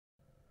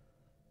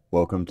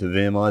Welcome to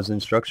VMI's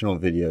instructional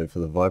video for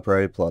the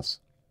Viber A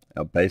Plus,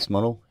 our base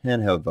model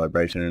handheld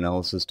vibration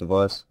analysis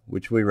device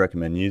which we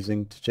recommend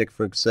using to check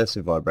for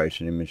excessive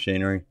vibration in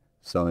machinery,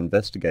 so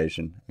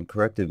investigation and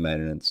corrective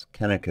maintenance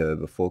can occur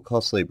before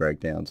costly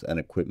breakdowns and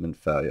equipment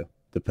failure.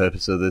 The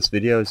purpose of this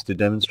video is to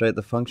demonstrate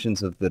the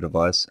functions of the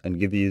device and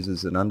give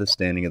users an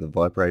understanding of the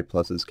Viber A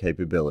Plus's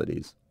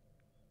capabilities.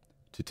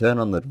 To turn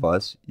on the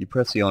device, you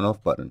press the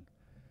on-off button.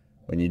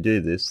 When you do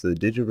this, the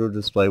digital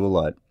display will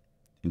light.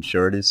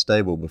 Ensure it is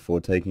stable before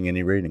taking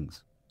any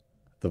readings.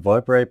 The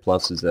Viber A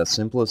Plus is our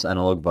simplest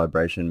analog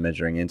vibration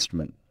measuring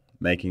instrument,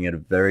 making it a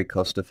very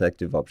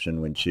cost-effective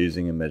option when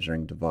choosing a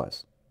measuring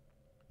device.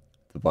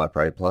 The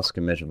Viber A Plus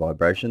can measure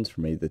vibrations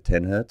from either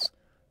 10 Hz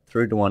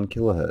through to 1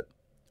 kHz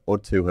or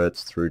 2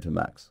 Hz through to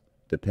max,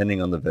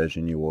 depending on the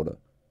version you order.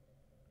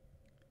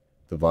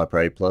 The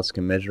Viber A Plus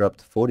can measure up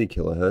to 40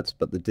 kHz,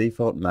 but the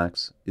default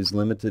max is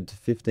limited to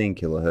 15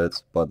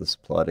 kHz by the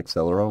supplied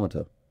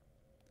accelerometer.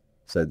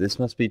 So this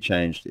must be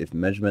changed if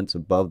measurements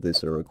above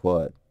this are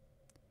required.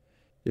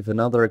 If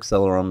another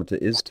accelerometer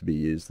is to be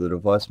used, the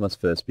device must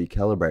first be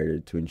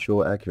calibrated to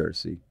ensure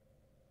accuracy.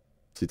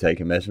 To take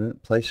a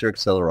measurement, place your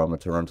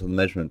accelerometer onto the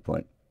measurement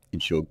point.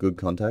 Ensure good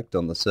contact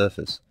on the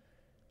surface.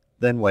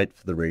 Then wait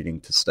for the reading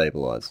to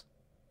stabilize.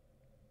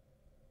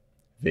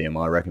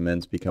 VMI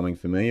recommends becoming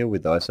familiar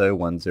with ISO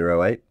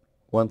 108.16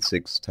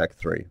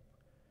 TAC3.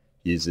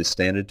 Use this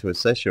standard to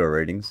assess your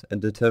readings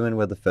and determine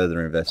whether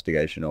further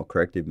investigation or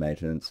corrective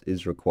maintenance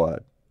is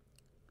required.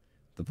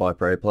 The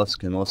Viber A Plus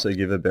can also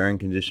give a bearing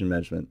condition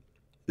measurement.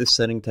 This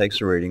setting takes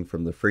a reading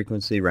from the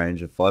frequency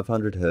range of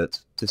 500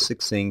 Hz to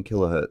 16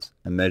 kHz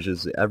and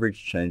measures the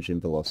average change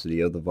in velocity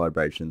of the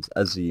vibrations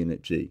as the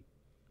unit G.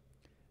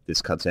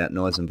 This cuts out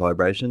noise and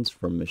vibrations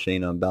from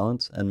machine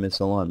unbalance and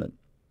misalignment.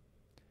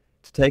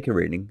 To take a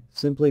reading,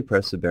 simply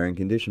press the bearing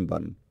condition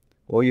button,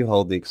 or you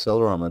hold the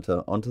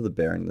accelerometer onto the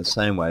bearing the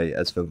same way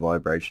as for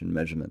vibration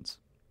measurements.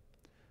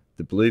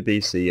 The blue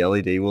BC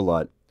LED will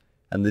light,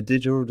 and the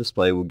digital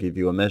display will give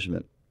you a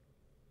measurement.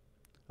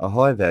 A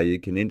high value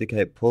can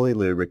indicate poorly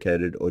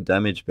lubricated or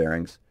damaged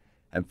bearings,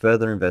 and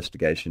further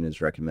investigation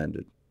is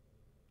recommended.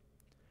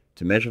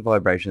 To measure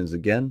vibrations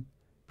again,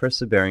 press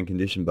the bearing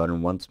condition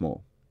button once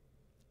more.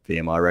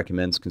 VMI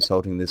recommends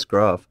consulting this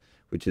graph,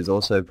 which is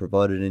also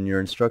provided in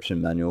your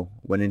instruction manual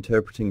when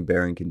interpreting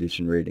bearing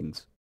condition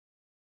readings.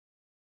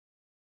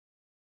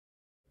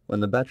 When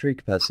the battery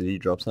capacity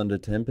drops under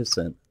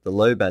 10%, the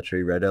low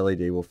battery red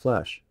LED will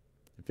flash.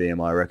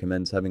 VMI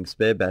recommends having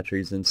spare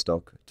batteries in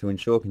stock to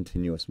ensure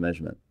continuous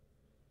measurement.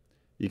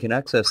 You can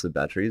access the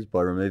batteries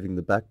by removing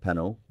the back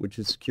panel, which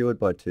is secured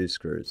by 2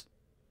 screws.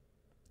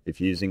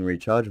 If using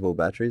rechargeable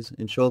batteries,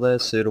 ensure they are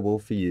suitable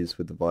for use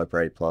with the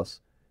Viber A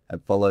Plus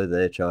and follow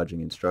their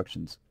charging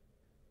instructions.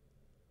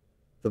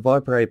 The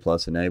Viber A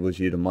Plus enables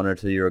you to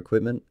monitor your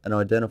equipment and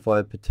identify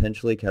a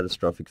potentially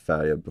catastrophic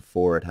failure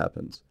before it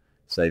happens,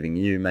 saving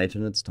you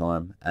maintenance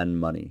time and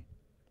money.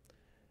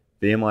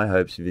 VMI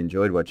hopes you've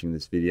enjoyed watching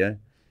this video.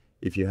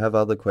 If you have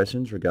other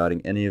questions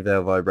regarding any of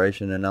our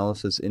vibration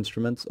analysis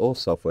instruments or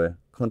software,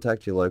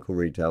 contact your local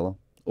retailer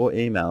or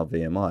email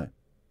VMI.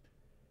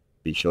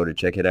 Be sure to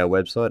check out our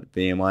website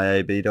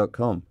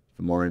vmiab.com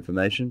for more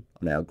information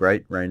on our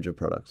great range of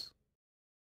products.